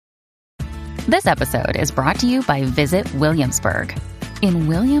This episode is brought to you by Visit Williamsburg. In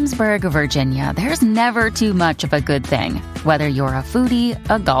Williamsburg, Virginia, there's never too much of a good thing. Whether you're a foodie,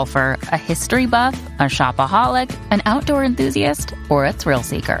 a golfer, a history buff, a shopaholic, an outdoor enthusiast, or a thrill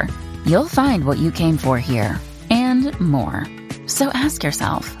seeker, you'll find what you came for here and more. So ask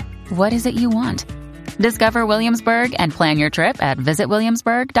yourself, what is it you want? Discover Williamsburg and plan your trip at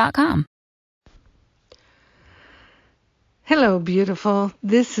visitwilliamsburg.com. Hello, beautiful.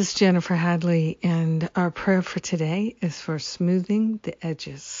 This is Jennifer Hadley, and our prayer for today is for smoothing the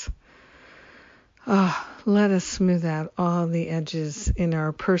edges. Let us smooth out all the edges in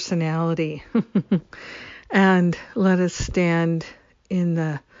our personality, and let us stand in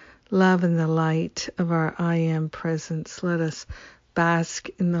the love and the light of our I Am presence. Let us bask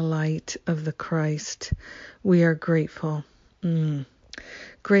in the light of the Christ. We are grateful.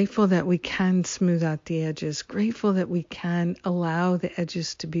 Grateful that we can smooth out the edges. Grateful that we can allow the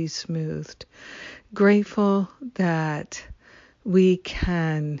edges to be smoothed. Grateful that we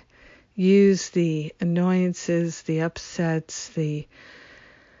can use the annoyances, the upsets, the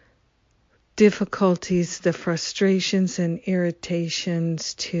difficulties, the frustrations and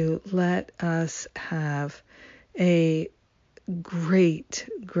irritations to let us have a great,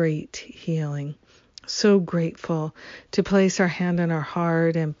 great healing. So grateful to place our hand on our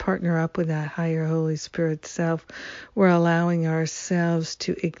heart and partner up with that higher Holy Spirit self. We're allowing ourselves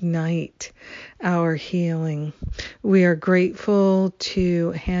to ignite our healing. We are grateful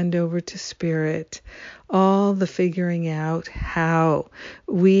to hand over to Spirit all the figuring out how.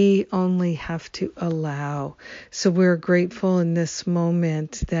 We only have to allow. So we're grateful in this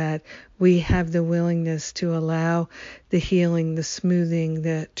moment that we have the willingness to allow the healing, the smoothing,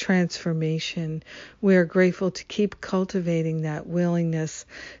 the transformation. We are grateful to keep cultivating that willingness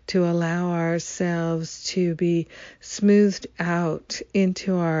to allow ourselves to be smoothed out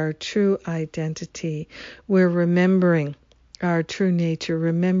into our true identity. We're remembering our true nature,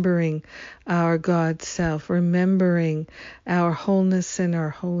 remembering our God self, remembering our wholeness and our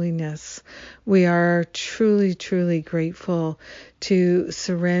holiness. We are truly, truly grateful to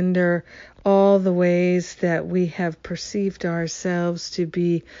surrender all the ways that we have perceived ourselves to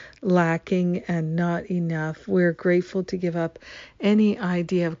be lacking and not enough. We're grateful to give up any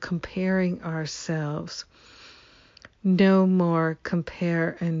idea of comparing ourselves. No more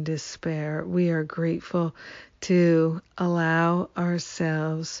compare and despair. We are grateful to allow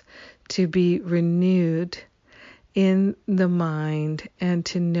ourselves to be renewed in the mind and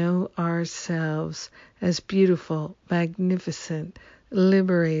to know ourselves as beautiful, magnificent,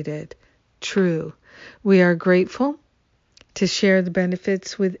 liberated, true. We are grateful to share the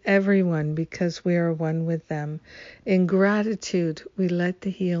benefits with everyone because we are one with them. In gratitude, we let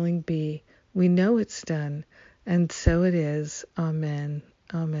the healing be. We know it's done, and so it is. Amen.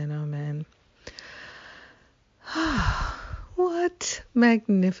 Amen. Amen. What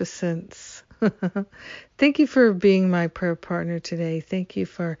magnificence. Thank you for being my prayer partner today. Thank you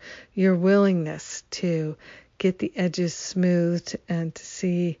for your willingness to get the edges smoothed and to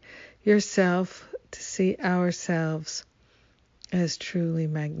see yourself, to see ourselves as truly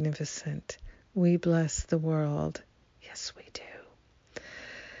magnificent. We bless the world. Yes, we do.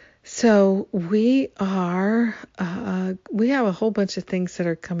 So we have a whole bunch of things that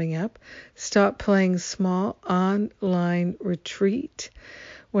are coming up. Stop Playing Small online retreat.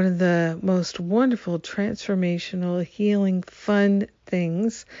 One of the most wonderful, transformational, healing, fun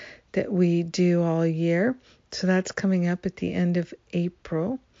things that we do all year. So that's coming up at the end of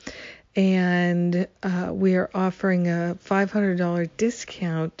April. And we are offering a $500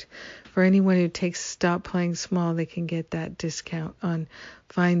 discount for anyone who takes Stop Playing Small. They can get that discount on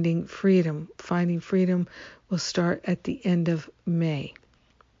Finding Freedom. Finding Freedom will start at the end of May.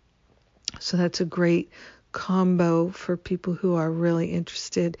 So that's a great combo for people who are really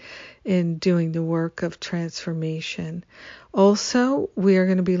interested in doing the work of transformation. Also, we are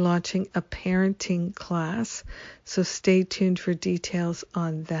going to be launching a parenting class, so stay tuned for details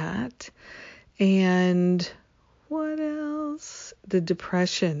on that. And what else? The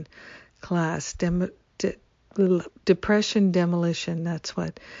depression class, depression demolition, that's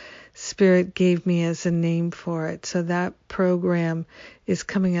what Spirit gave me as a name for it. So that program is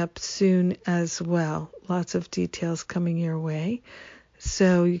coming up soon as well. Lots of details coming your way.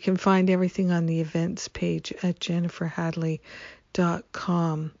 So you can find everything on the events page at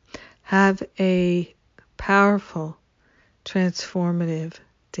jenniferhadley.com. Have a powerful, transformative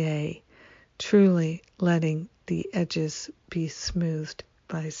day, truly letting the edges be smoothed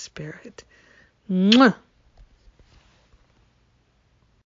by Spirit. Mwah!